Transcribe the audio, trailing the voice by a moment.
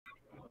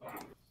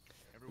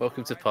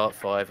Welcome to part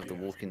 5 of The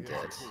Walking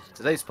Dead.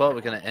 Today's part,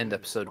 we're going to end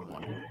episode 1.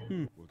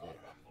 I've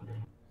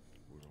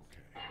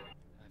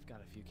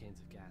got a few cans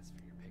of gas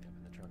for your pickup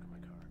in the trunk of my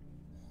car.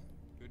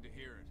 Good to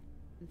hear it.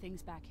 And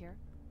things back here?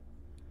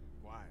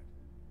 Quiet.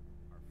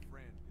 Our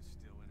friend is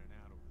still in and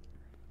out over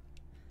there.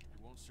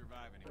 He won't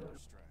survive any more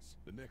stress.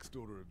 The next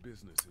order of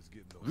business is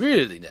getting those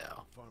Really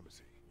now?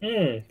 pharmacy.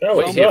 That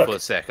Wait was here suck. for a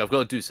sec. I've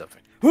got to do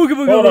something. Hold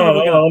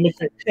on, let me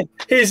think.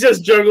 He's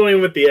just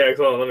juggling with the axe.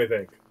 Hold on, let me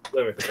think.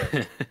 Let me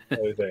think. How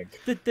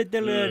you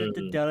doing,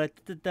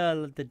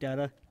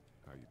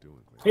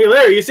 Glenn? Hey,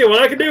 Larry, you see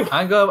what I can do?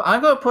 I'm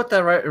gonna put that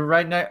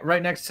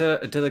right next to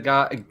the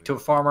guy, to a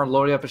farmer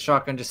loading up a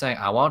shotgun, just saying,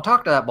 I want to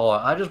talk to that boy.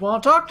 I just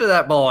want to talk to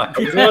that boy. I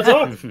just want to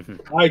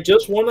talk. I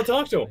just want to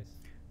talk to him.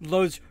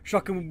 Loads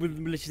shotgun with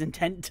malicious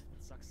intent.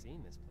 It sucks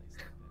seeing this place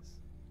like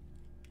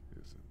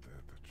this. Isn't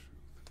that the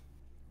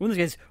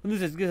truth? One of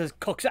those guys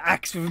cocks an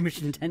axe with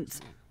malicious intent.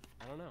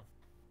 I don't know.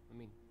 I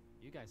mean,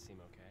 you guys seem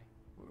okay.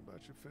 What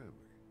about your family?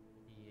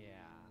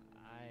 Yeah,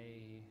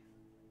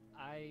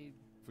 I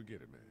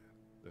Forget it, man.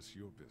 That's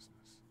your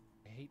business.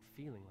 hate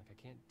feeling like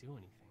I can't do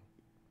anything.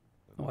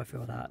 Oh, I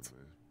feel that.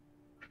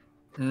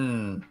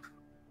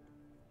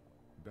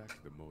 Back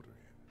to the motor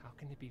inn. How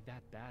can it be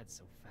that bad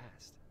so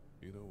fast?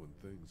 You know, when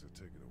things are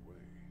taken away,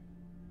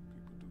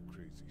 people do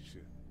crazy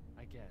shit.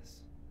 I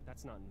guess.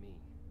 That's not me.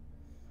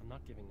 I'm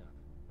not giving up.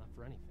 Not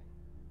for anything.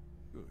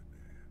 Good,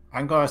 man.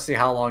 I'm gonna see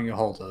how long you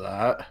hold to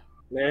that.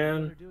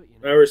 Man,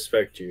 I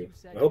respect you.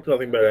 I hope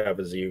nothing bad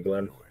happens to you,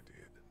 Glenn. No, I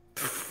did.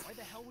 Why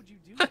the hell would you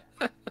do that?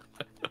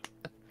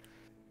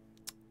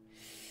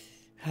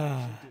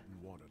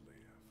 Didn't want to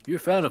live. You a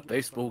fan of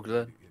baseball,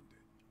 Glenn?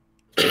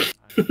 You can't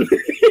let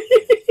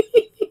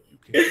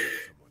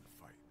someone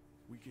fight.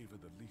 We gave her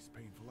the least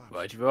painful option.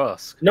 Why'd you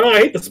ask? No, I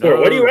hate the sport.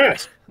 Why do you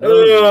ask? No.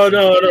 Oh,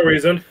 no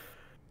reason.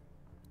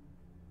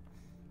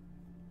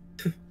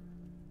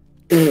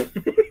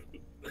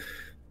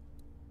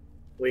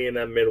 Lee in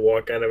that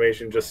mid-walk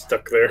animation just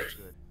stuck there.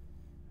 Good.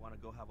 Want to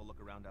go have a look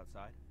around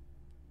outside?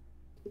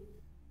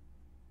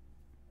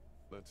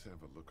 Let's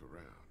have a look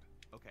around.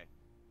 Okay.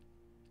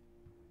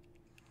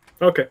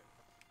 Okay.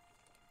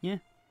 Yeah.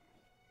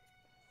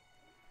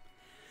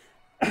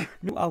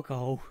 No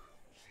alcohol.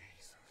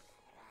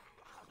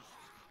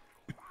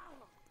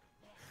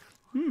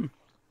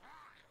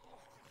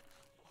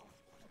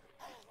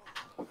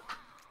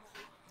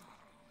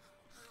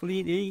 Well,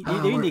 you need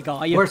the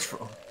guy.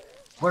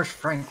 Where's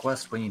Frank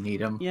West when you need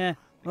him? Yeah.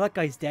 Well, that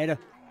guy's dead.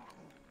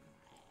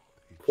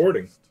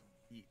 Recording.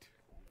 Eat.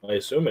 I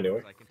assume, anyway.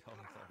 I can tell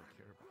that's all they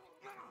care about.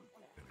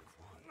 And if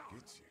one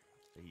gets you,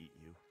 They eat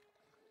you.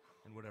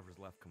 And whatever's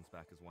left comes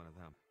back as one of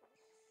them.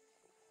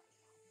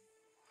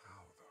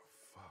 how the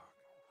fuck?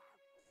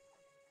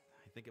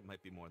 I think it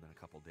might be more than a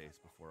couple days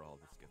before all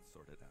this gets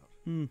sorted out.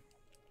 I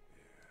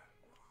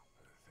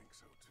think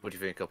so too. What do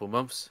you think? A couple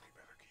months?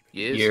 Better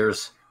keep it.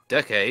 Years?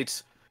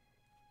 Decades?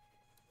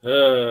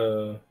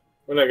 We're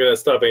not gonna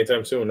stop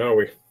anytime soon, are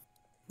we?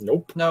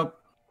 Nope. Nope.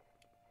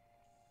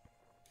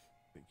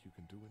 Think you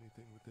can do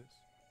anything with this?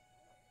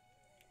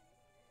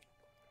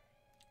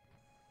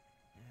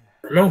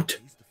 Remote.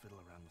 I used to fiddle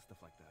around with stuff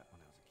like that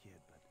when I was a kid,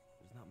 but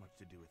there's not much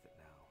to do with it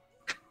now.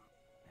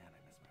 Man, I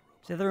miss my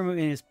robot. So the remote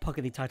in his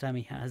pocket the entire time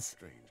he has.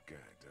 Strange guy,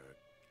 Dad.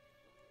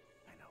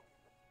 I know.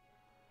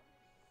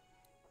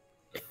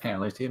 Yeah,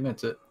 at least he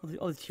admits it.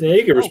 Oh, the TV Yeah,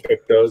 you can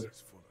respect those.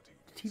 It's full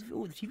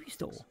of TV. the TV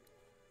store.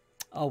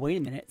 Oh, wait a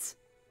minute.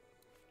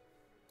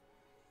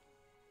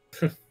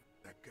 That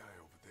guy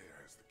over there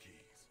has the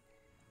keys.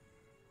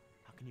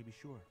 How can you be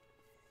sure?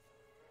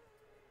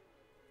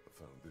 I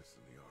found this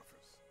in the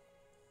office.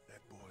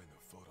 That boy in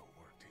the photo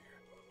worked here.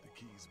 The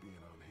keys being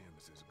on him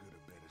is as good a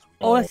bet as we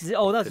Oh,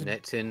 got. that's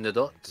Connecting the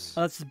dots?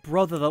 that's his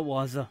brother that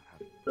was.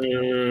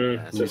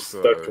 Just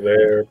stuck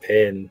there,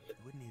 pinned. It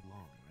wouldn't need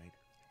long, right?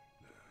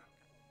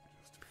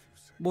 Just a few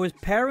seconds. Well, his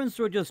parents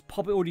were just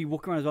probably already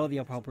walking around as well,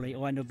 there probably,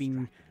 or end up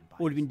being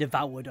already been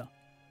devoured.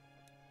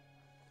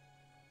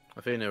 I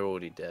think they're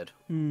already dead.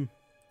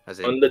 As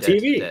in On the dead,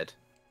 TV? Dead.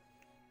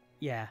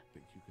 Yeah.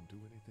 Think you can do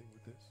anything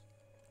with this?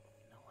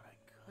 You know what I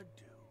could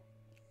do?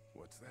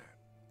 What's that?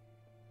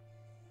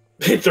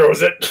 He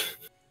throws it.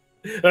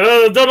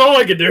 That's all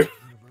I can do.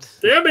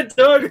 Damn it,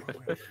 Doug. Where I could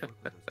work with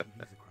those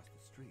TVs across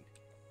the street.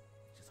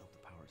 Just hope the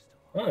power's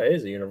still on. Oh, it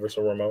is a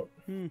universal remote.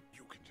 You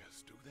can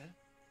just do that?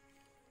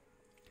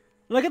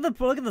 Look at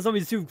the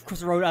zombies who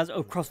cross the road as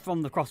across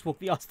from the crosswalk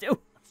they are still.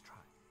 Let's try.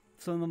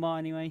 Some of them are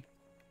anyway.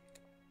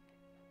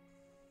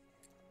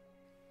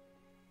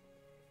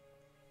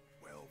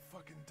 Well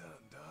fucking done,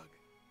 Doug.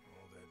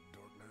 All that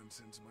dork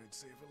nonsense might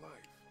save a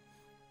life.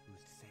 Who's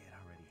to say it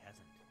already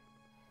hasn't?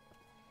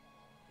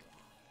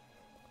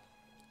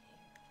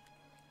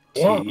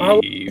 Well, I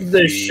love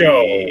this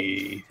show.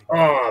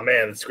 Oh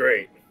man, it's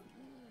great.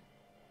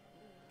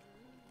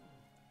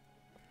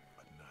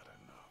 But not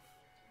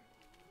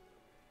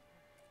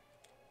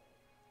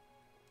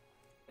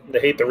enough. They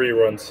hate the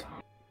reruns.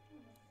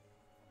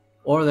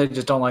 Or they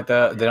just don't like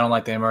that. They don't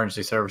like the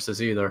emergency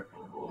services either.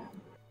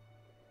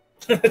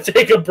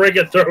 Take a break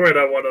and throw it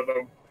at one of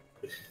them.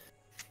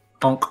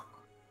 Punk.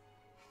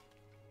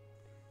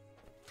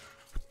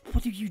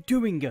 What are you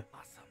doing? We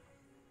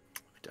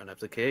don't have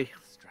the key.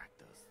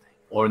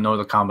 Or know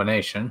the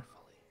combination.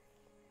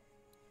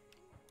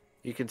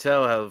 You can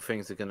tell how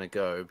things are gonna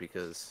go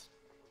because.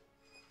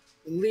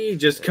 Lee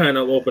just kind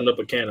of opened up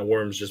a can of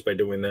worms just by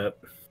doing that.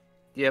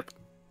 Yep.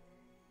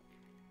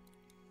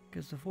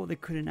 Because before they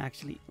couldn't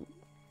actually.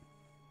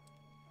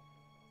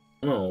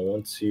 Oh,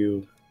 once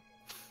you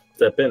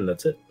step in,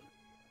 that's it.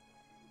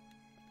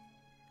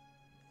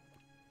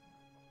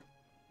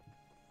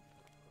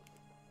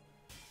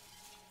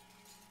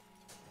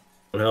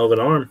 One hell of an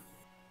arm.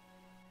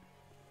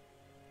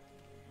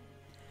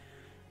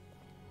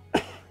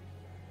 Now's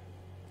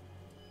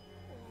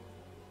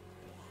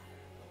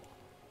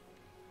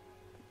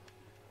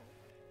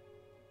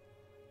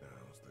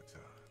the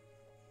time.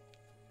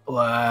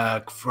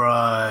 Black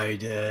Friday.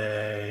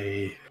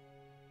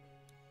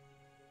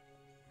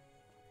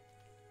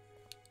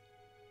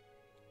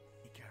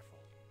 Be careful.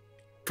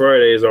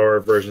 Fridays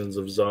are versions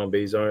of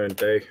zombies, aren't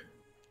they?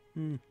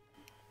 Hmm.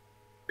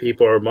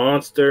 People are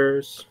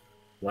monsters.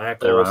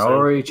 Lack They run also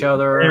over each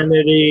other.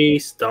 humanity,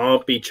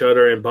 stomp each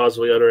other and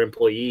possibly other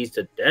employees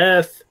to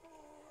death.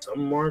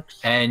 Some marks.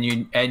 And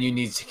you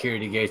need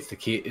security gates to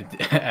keep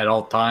at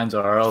all times,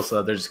 or else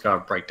they're just gonna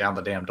break down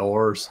the damn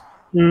doors.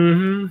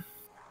 Mm-hmm. I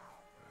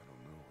don't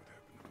know what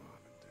happened to Mom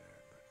and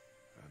Dad,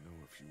 but I know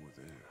if you were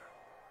there,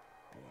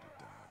 you would have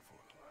died for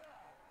them.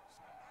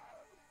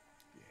 So,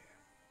 yeah,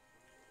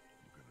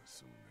 I'm gonna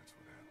assume that's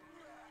what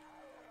happened.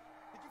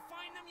 Did you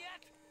find them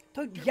yet?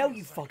 Don't yell,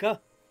 you fucker.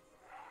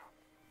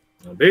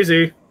 I'm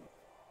busy. I'm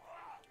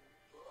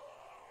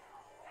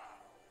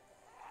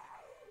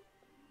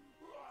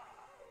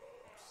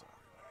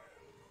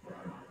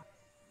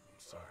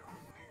sorry we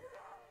were here.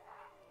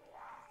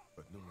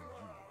 But knowing you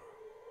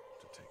were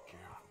to take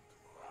care of them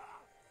tomorrow,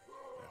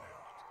 that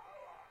helped.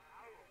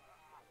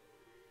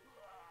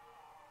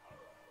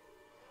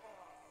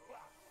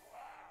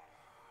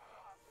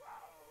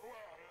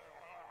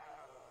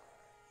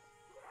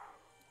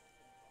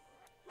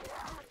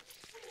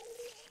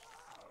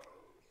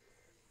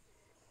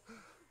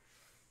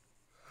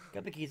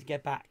 Get the keys to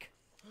get back.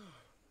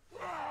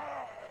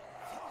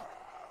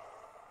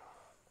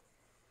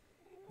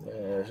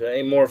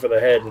 Aim more for the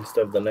head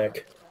instead of the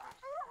neck.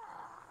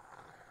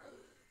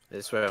 I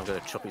swear I'm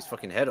gonna chop his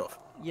fucking head off.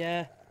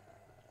 Yeah.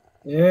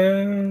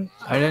 Yeah.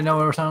 I didn't know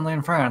we were suddenly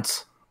in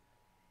France.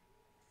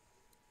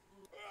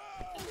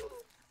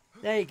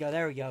 There you go.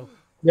 There we go.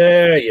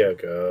 There you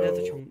There's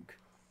a go. chunk.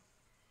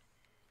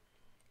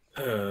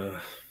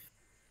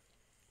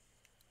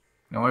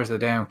 Now where's the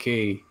damn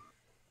key?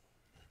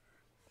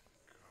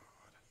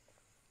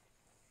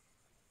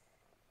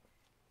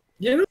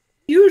 You know,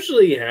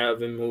 usually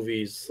have in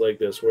movies like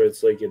this where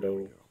it's like,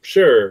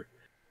 sure,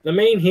 the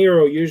main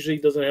hero usually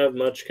doesn't have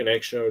much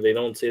connection, or they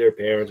don't see their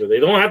parents, or they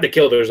don't have to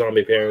kill their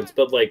zombie parents,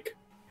 but like,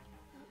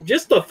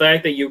 just the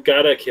fact that you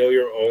gotta kill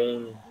your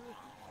own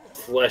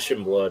flesh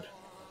and blood.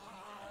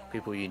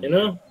 People you You knew.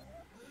 know?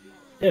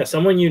 Yeah,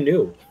 someone you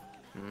knew.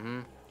 Mm-hmm.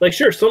 Like,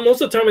 sure, so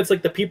most of the time it's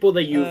like the people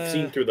that you've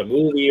seen through the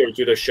movie or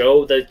through the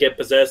show that get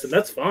possessed, and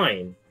that's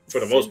fine for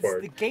the most Since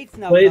part. The gates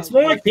now But it's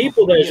more like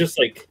people that are is just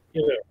like,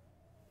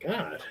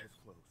 God.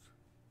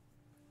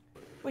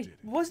 Wait,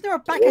 wasn't there a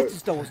back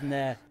entrance door, wasn't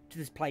there, to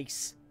this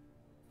place?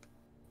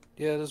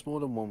 Yeah, there's more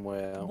than one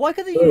way out. Why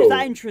could they use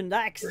that entrance,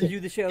 that exit to do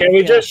the show? Can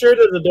we just sure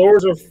that the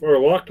doors are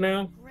locked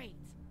now? Great.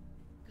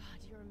 God,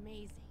 you're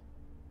amazing.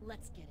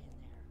 Let's get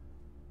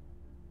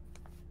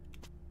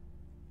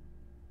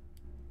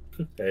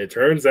in there. It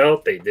turns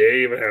out they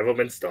didn't even have them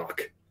in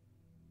stock.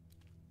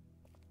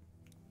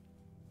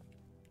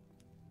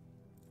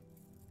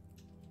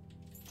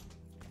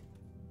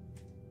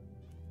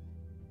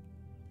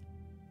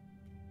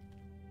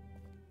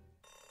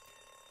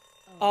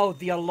 Oh,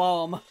 the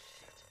alarm.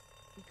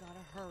 We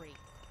gotta hurry.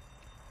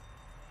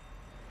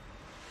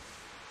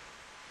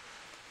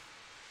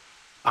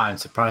 I'm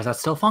surprised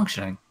that's still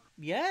functioning.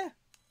 Yeah.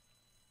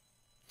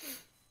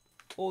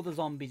 All the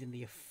zombies in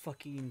the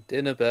fucking...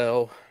 Dinner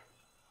bell.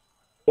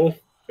 Oh,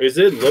 is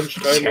it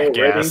lunchtime already?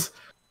 Jackass. Is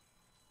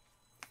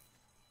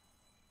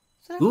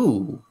that,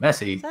 Ooh,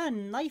 messy. is that a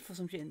knife or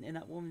some shit in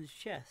that woman's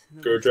chest?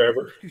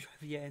 Screwdriver.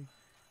 Screwdriver, yeah. In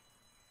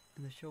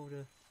the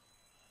shoulder.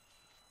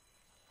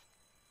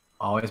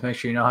 Always make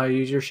sure you know how to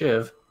use your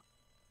shiv.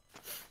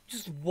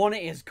 Just one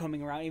it is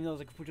coming around, even though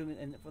I could put them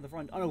in from the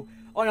front. Oh no!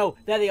 Oh no!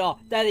 There they are!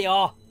 There they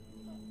are!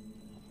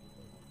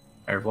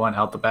 Everyone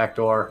out the back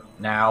door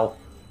now.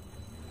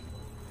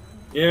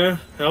 Yeah,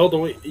 how do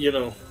we,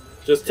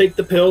 just take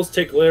the pills,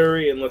 take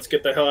Larry, and let's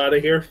get the hell out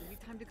of here.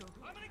 Time to go.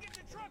 I'm gonna get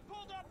the truck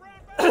pulled up, Brown.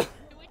 Do it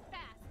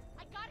fast.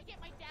 I gotta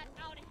get my dad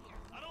out of here.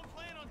 I don't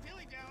plan on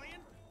dilly-dallying.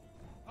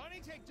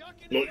 Honey, take Duck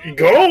in Well, the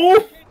go!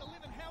 Get the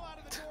living hell out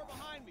of the door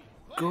behind me.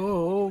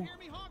 Go. Hear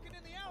me honking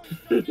in the alley.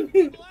 Start getting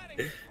people out of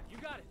here. You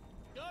got it.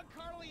 Doug,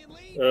 Carly, and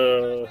Lee.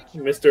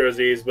 Mr.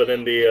 Aziz, but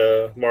in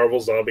the Marvel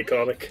zombie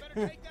comic.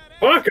 Better take that out.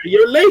 Parker,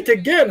 you're late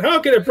again! How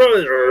can it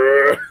probably...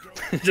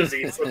 Just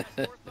eats them.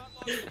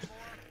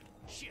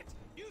 Shit.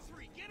 You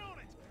three, get on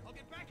it. I'll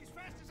get back as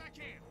fast as I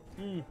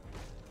can.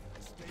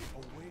 Stay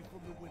away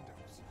from the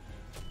windows.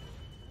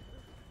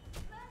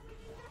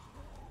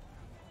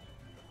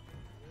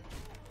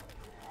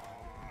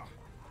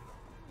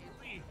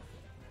 Lee,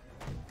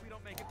 if we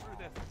don't make it through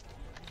this,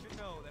 you should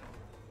know that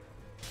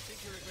I think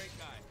you're a great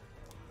guy.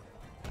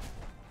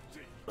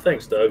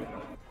 Thanks, Doug.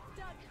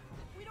 Doug,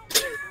 we don't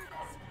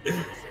need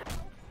this.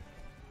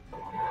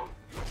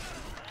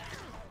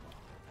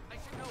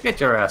 Get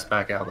your ass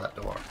back out of that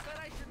door.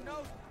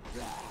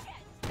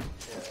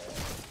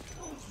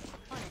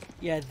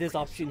 Yeah, this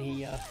option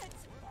here.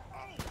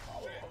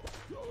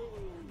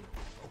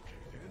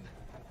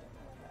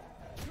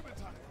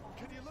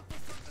 Can you look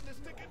for something to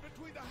stick in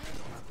between the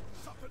handles?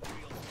 Something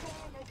real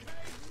strong, okay?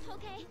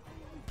 Okay.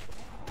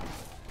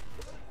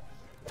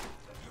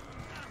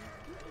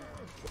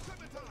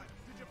 Clementine,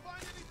 did you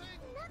find anything?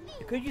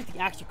 You could use the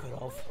axe you could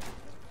have.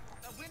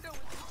 The window is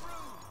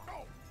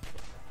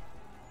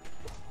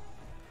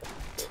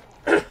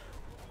through.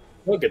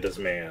 Look at this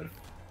man.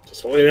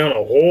 Just holding down a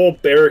whole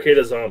barricade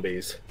of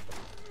zombies.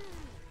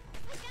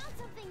 I found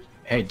something.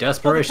 Hey,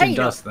 desperation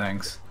potato. does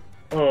things.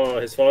 Oh,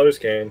 his father's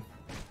cane.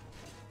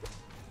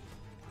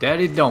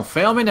 Daddy, don't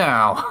fail me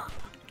now.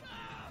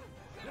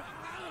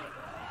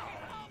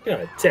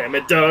 God damn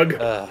it, Doug.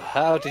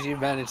 How did you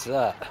manage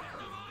that?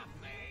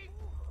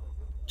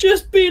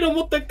 Just beat him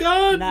with the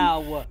gun!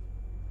 Now,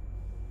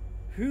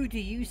 who do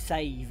you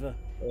save?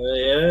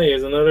 Yeah,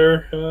 here's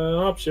another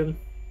option.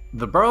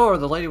 The bro or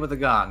the lady with the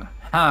gun?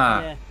 Huh.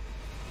 Yeah.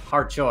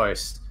 Hard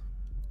choice.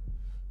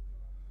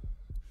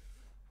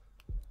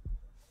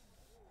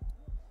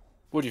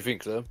 What do you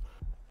think, Sam?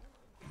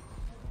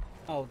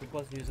 Oh, the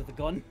person who's with the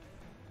gun.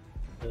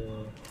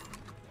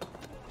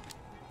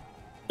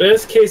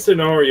 Best case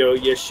scenario,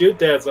 you shoot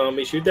that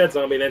zombie,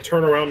 then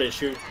turn around and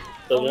shoot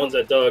the ones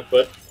that Doug,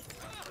 but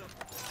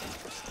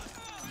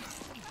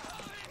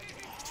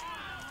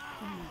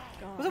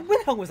What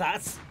the hell was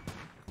that?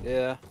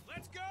 Yeah.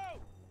 Let's go.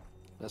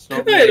 That's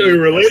not hey, me. we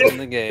related. That's in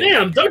the game.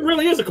 Damn, Doug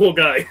really is a cool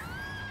guy.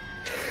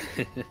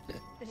 That's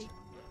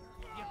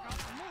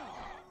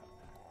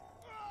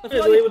Hey,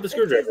 why lady with the it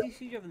screwdriver. says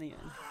screwdriver in the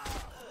end.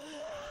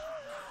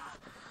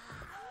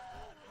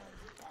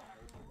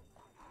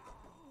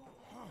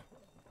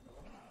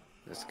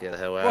 Let's get the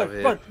hell out of Run,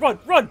 here. run, run,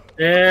 run!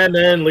 And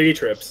then Lee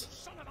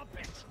trips.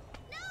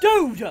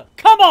 Dude,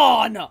 come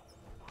on!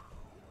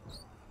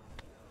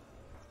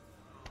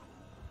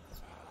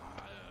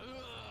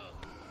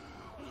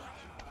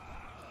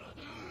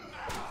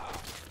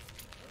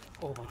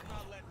 Oh my god.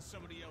 Not letting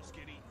somebody else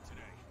get eaten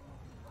today.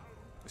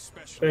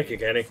 Especially Thank you,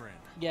 Kenny. a friend.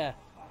 Yeah.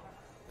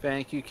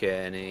 Thank you,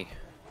 Kenny.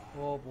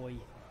 Oh boy.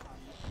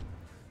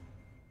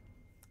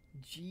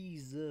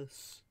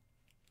 Jesus.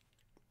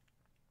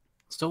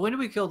 So when do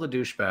we kill the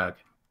douchebag?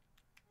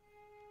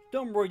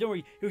 Don't worry, don't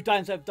worry. Who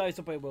dies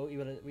somebody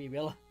we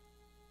will.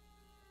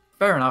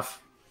 Fair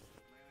enough.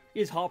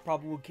 His heart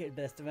problem will get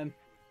the best of him.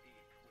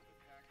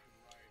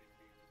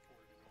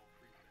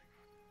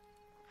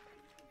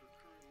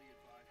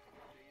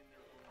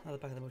 At the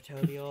back of the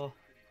motel they are.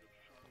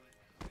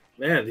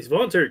 Man, these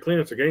voluntary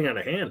cleanups are getting out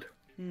of hand.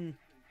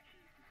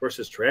 First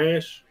it's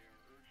trash.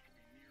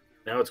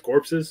 Now it's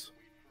corpses.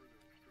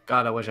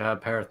 God, I wish I had a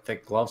pair of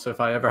thick gloves if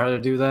I ever had to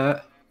do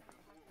that.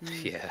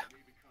 Yeah.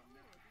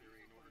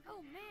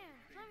 Oh man,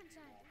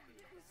 Clementine,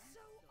 it was so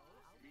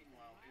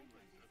awesome.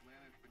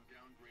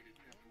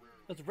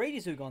 There's a radio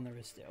suit on there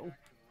is still.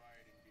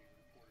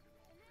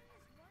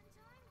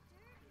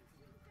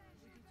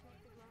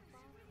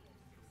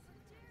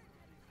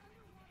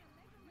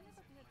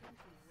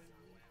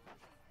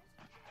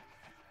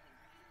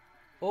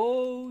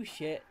 Oh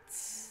shit.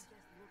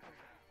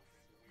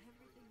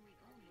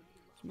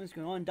 Something's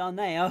going on down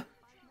there.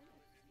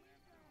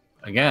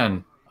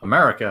 Again,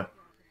 America.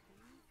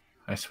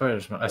 I swear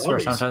Zombies.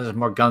 sometimes there's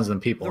more guns than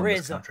people There in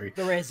this is country.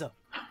 there is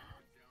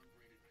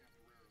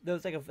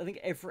There's like I think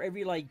for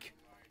every like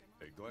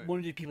Hey, Glenn.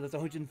 100 people there's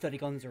 130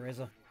 guns there is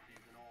a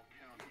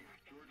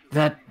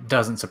That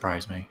doesn't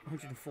surprise me.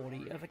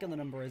 140. I forget the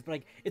number is, but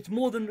like it's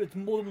more than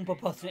one per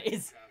person. It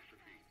is.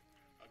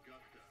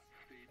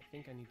 I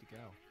think I need to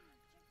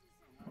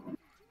go.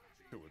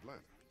 To Atlanta.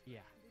 Yeah,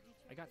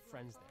 I got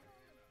friends there.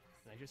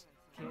 And I just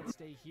can't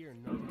stay here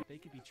knowing that they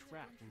could be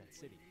trapped in that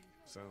city.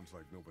 Sounds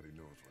like nobody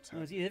knows what's I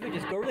was happening. either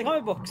Avengers. Go read the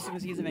comic books. I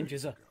was his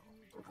Avengers.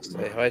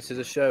 Say hi to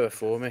the shower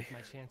for me.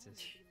 My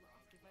chances.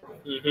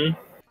 Mm-hmm.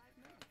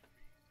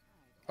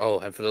 Oh,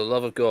 and for the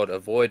love of God,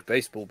 avoid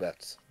baseball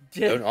bets.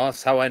 Yeah. Don't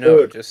ask how I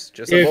know. Dude, Just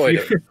avoid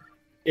If it. you,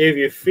 if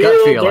you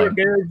feel feeling. dark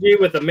energy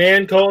with a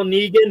man called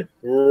Negan,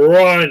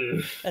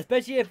 run.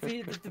 Especially if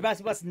the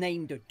basketball's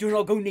named. Do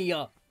not go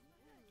near.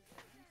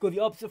 Go the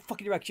opposite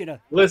fucking direction.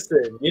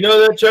 Listen, you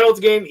know that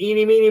child's game,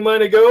 eeny, meeny,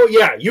 miny, go?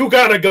 Yeah, you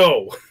gotta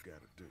go.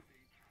 Gotta do.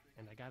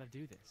 And I gotta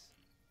do this.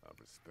 I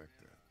respect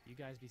that. You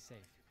guys be safe.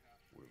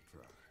 We'll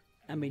try.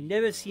 And we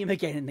never see him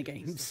again in the This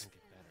games. doesn't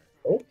get better.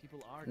 Oh. People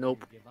are Nope.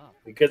 going to give up.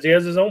 Because he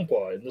has his own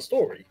plot in the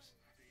story.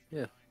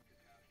 Yeah.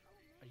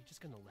 Are you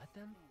just gonna let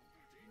them?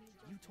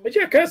 But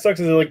yeah, it kind of sucks.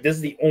 Is like this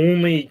is the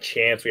only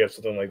chance we have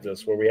something like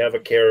this where we have a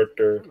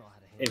character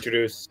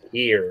introduced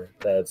here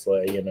that's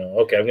like, you know,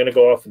 okay, I'm gonna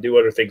go off and do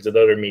other things in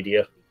other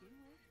media.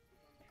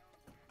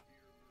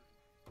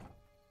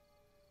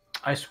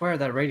 I swear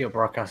that radio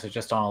broadcast is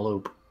just on a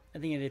loop. I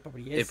think it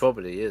probably is. It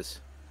probably is.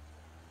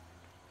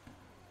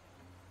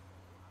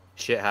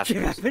 Shit happens.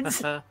 Shit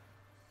happens.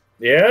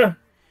 Yeah.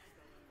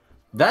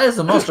 That is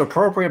the most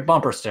appropriate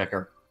bumper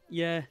sticker.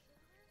 Yeah.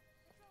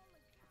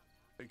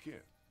 Hey,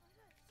 kid.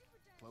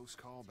 Close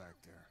call back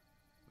there.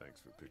 Thanks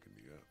for picking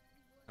me up.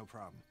 No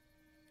problem.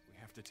 We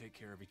have to take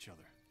care of each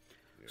other.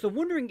 So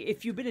wondering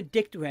if you've been a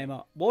dick to him,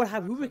 what would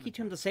have Ricky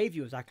done to save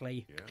you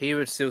exactly? He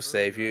would still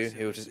save you.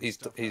 He would just,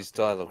 his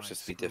dialogue would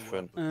just be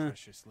different.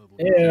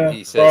 Yeah,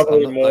 He says,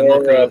 probably I'm more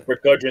not gonna-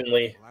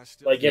 begrudgingly.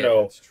 Like, you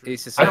know,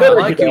 He's just I saying, don't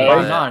better like you you, but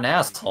I'm die. not an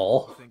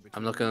asshole.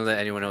 I'm not going to let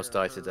anyone else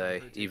die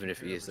today, even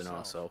if he is an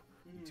arsehole.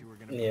 You two are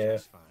gonna be Yeah.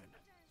 just fine.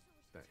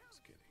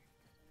 Thanks, kitty.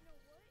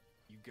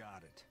 You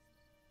got it.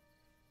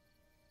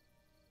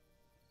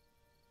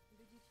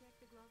 Did you check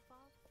the glove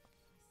box? I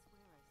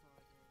swear I saw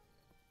it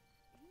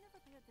there. You never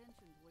pay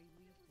attention to the way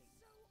we think.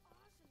 So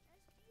awesome.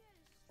 SPN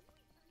is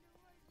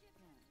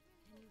sweet.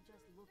 Can you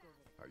just look over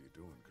there? How you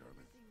doing,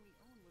 Carmen? Everything we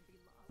own would be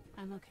lost.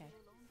 I'm okay.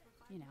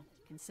 You know,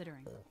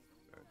 considering.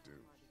 I do,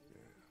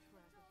 yeah.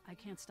 I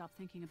can't stop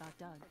thinking about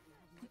Doug.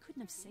 We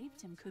couldn't have saved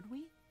him, could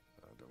we?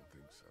 I don't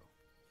think so.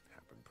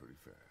 Happened pretty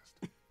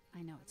fast.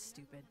 I know it's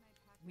stupid.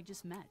 We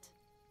just met.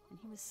 And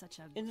he was such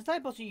a... In the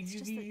time, possibly, It's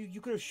just that- you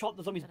could have shot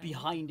the zombies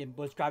behind him,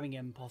 was grabbing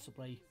him,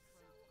 possibly.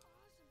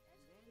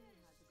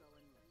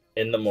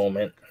 in the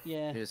moment.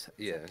 Yeah.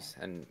 Yes,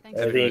 and Thanks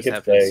I for think you it could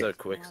happened say. so a lot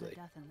quickly. of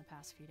death in the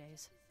past few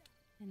days.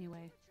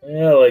 Anyway,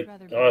 Yeah, like,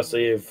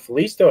 honestly, if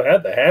Listo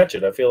had the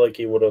hatchet, I feel like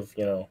he would have,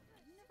 you know,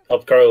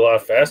 helped Carly a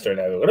lot faster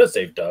and I would have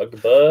saved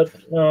Doug. But,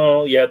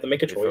 no, you have to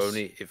make a choice.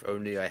 If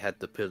only I had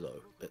the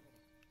pillow. But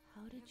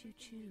how did you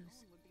choose?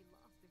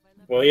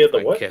 Well, you had the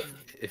if I what?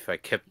 if I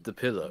kept the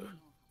pillow,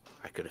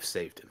 I could have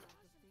saved him.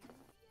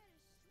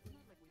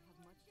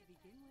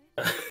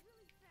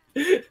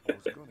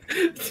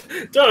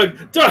 Doug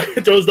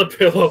throws the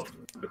pillow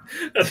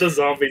at the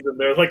zombies and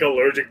they're like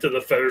allergic to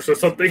the feathers or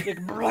something.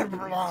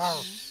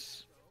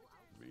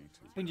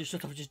 When you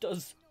shut up, it just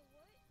does.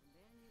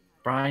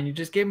 Brian, you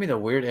just gave me the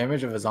weird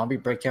image of a zombie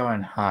breakout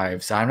in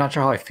hives. I'm not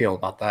sure how I feel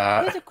about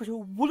Here's that. a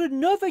question. Would a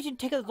nerve agent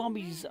take out the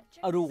zombies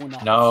at all or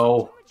not?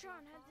 No. Supertron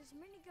had this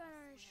minigun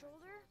on his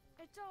shoulder.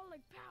 It's all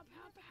like pow,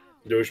 pow,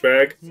 pow.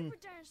 Douchebag. Super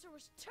Dinosaur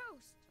was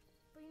toast.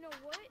 But you know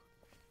what?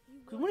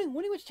 Because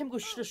when he went to Tim,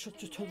 goes just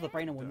turned off the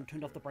brain and wondering,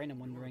 turned off the brain and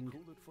wondering,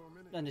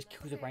 and just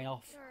kills the brain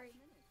off. Sorry.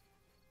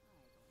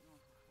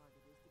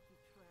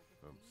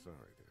 I'm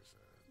sorry, there's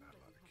not a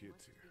lot of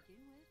kids here.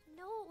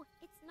 No,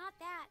 it's not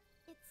that.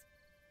 It's...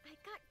 I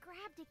got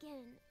grabbed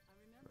again.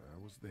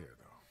 I was there,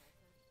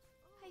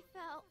 though. I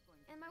fell,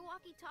 and my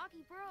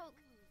walkie-talkie broke.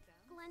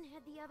 Glenn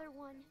had the other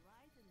one.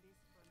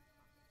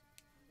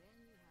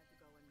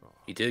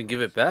 He didn't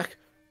give it back.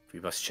 We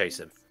must chase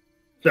him.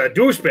 That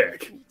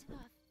douchebag.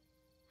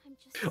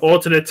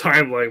 Alternate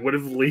timeline. What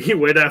if Lee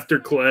went after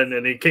Glenn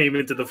and he came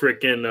into the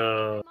freaking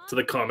to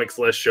the comics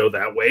list show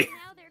that way?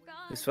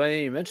 It's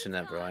funny you mentioned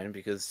that, Brian,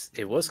 because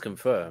it was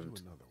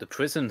confirmed. The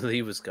prison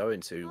Lee was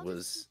going to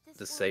was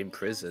the same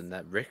prison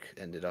that Rick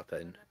ended up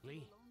in.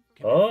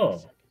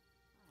 Oh.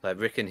 Like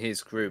Rick and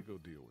his group,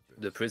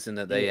 the prison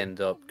that they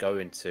end up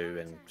going to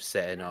and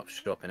setting up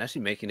shop and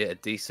actually making it a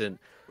decent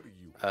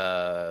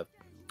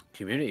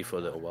community for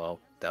a little while.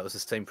 That was the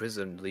same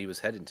prison Lee was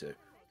heading to.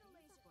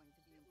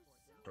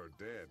 Her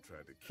dad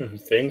tried to kill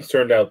Things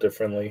turned out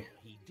differently.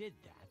 He did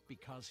that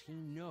because he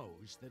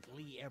knows that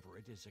Lee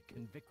Everett is a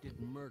convicted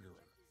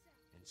murderer.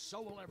 And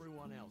so will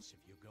everyone else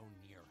if you go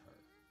near her.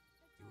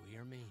 You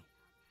hear me?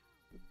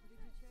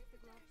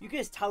 You can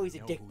just tell he's a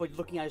dick by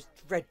looking at his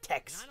red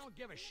text. I don't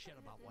give a shit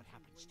about what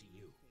happens to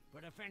you.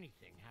 But if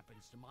anything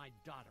happens to my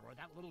daughter or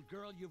that little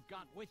girl you've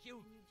got with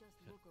you,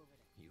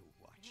 you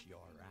watch your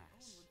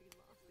ass.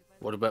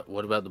 What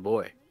about the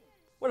boy?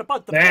 What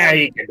about the Nah, boy?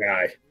 he can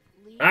die.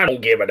 I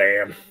don't give a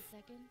damn.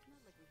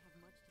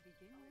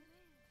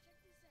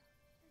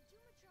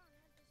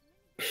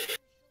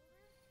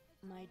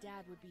 My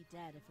dad would be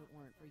dead if it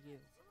weren't for you.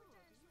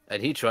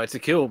 And he tried to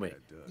kill me.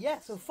 Yeah,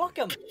 so fuck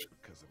him.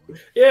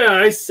 Yeah,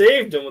 I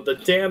saved him with the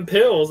damn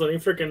pills and he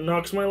freaking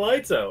knocks my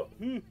lights out.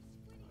 We're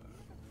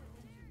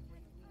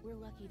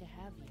lucky to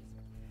have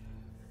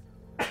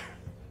you.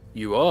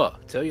 You are.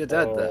 Tell your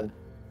dad that.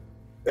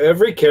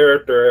 Every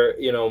character,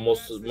 you know,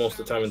 most of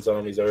the time in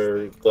zombies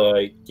are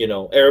like, you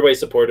know, everybody's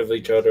supportive of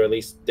each other. At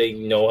least they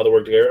know how to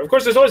work together. Of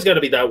course, there's always got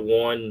to be that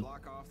one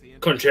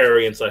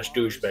contrarian /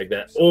 douchebag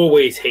that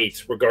always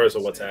hates, regardless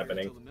of what's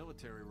happening.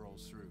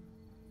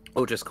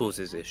 Or just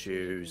causes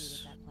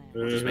issues.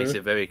 Just makes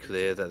it very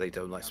clear that they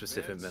don't like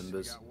specific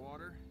members.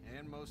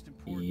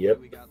 Yep.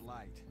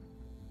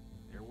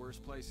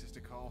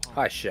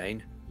 Hi,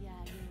 Shane. Yeah,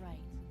 you're right.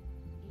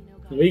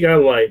 We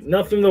got light.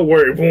 Nothing to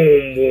worry.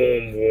 Boom,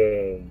 boom,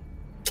 boom.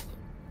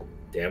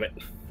 Damn it.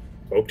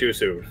 Spoke too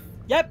soon.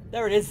 Yep,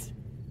 there it is.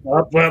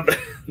 Well,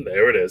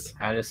 there it is.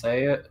 How to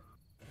say it?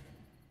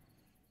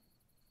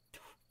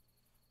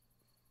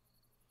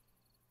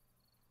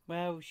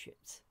 Well,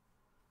 shit.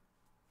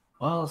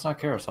 Well, it's not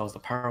carousels. The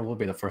power will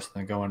be the first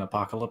thing to go in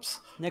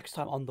apocalypse. Next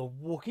time on The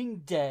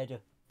Walking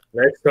Dead.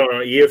 Next on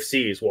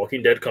EFC's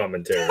Walking Dead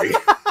commentary. I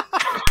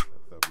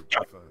thought we'd be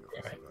fine if we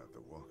survived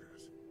the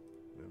walkers.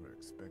 Never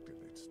expected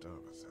they'd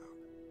starve us out.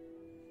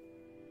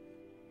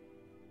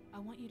 I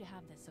want you to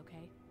have this,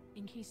 okay?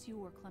 In case you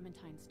or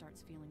Clementine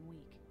starts feeling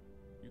weak.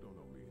 You don't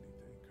owe me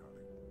anything,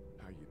 Carly.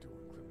 How you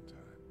doing,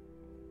 Clementine?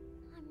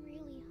 I'm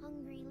really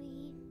hungry,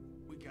 Lee.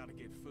 We gotta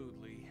get food,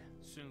 Lee.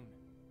 Soon.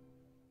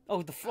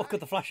 Oh, the look at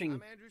the flashing.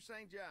 I'm Andrew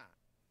St. John.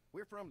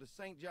 We're from the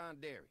St. John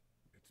Dairy.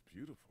 It's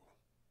beautiful.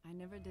 I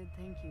never did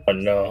thank you Oh,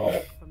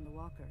 no. from the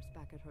walkers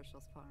back at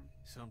Herschel's farm.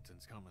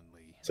 Something's coming,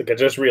 Lee. It's like I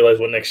just realized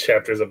what next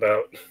chapter's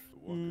about.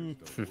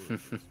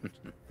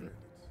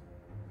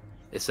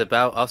 It's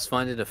about us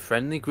finding a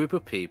friendly group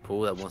of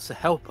people that wants to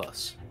help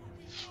us.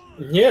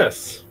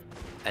 Yes.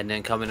 And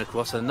then coming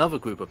across another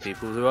group of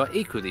people who are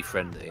equally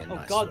friendly and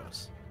nice to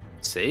us.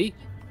 See?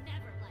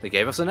 They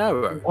gave us an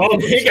arrow. Oh,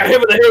 he got hit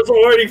with the hair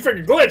so hard he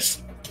freaking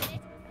glitched.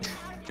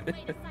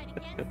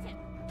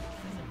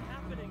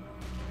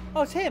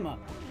 Oh, it's him.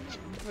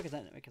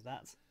 Because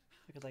that's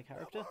their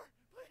character.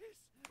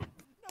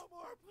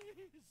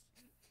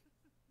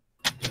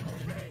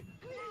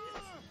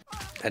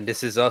 And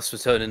this is us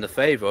returning the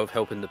favor of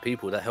helping the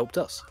people that helped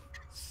us.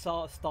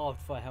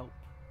 Starved for help.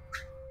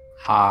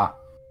 Ha.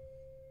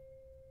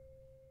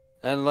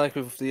 And like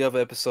with the other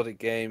episodic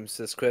games,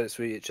 there's credits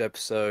for each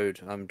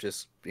episode. I'm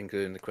just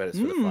including the credits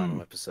for the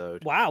final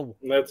episode. Wow.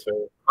 That's fair.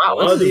 Wow,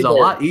 this is a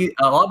lot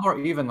more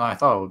even than I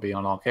thought it would be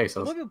on all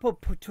cases. What people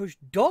put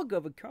dog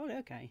over Carly?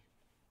 Okay.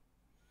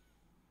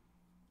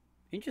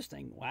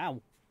 Interesting.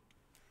 Wow.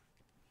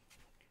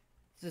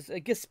 I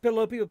guess a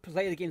lot of people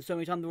play the game so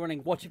many times they're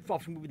running. Watch it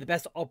option would be the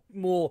best,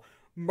 more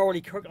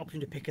morally correct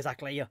option to pick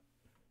exactly. At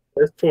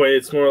this point,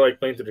 it's more like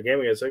playing through the game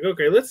again. It's like,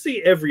 okay, let's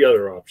see every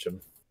other option.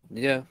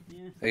 Yeah.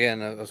 Again,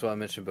 that's what I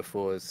mentioned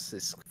before.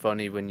 It's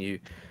funny when you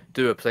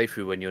do a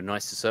playthrough when you're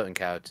nice to certain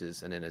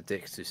characters and then a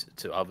dick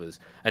to others,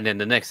 and then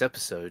the next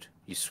episode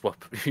you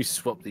swap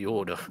the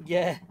order.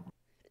 Yeah.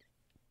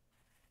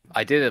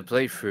 I did a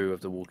playthrough of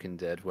The Walking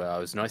Dead where I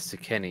was nice to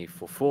Kenny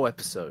for 4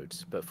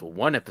 episodes, but for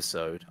 1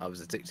 episode I was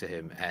a dick to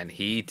him, and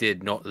he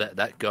did not let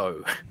that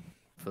go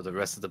for the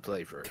rest of the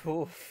playthrough.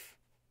 Oof.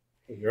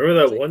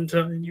 Remember that one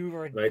time? You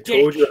were a and I dick.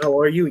 told you how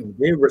are you, and you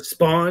didn't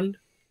respond.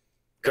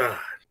 God.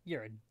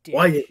 You're a dick.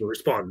 Why didn't you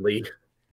respond, Lee?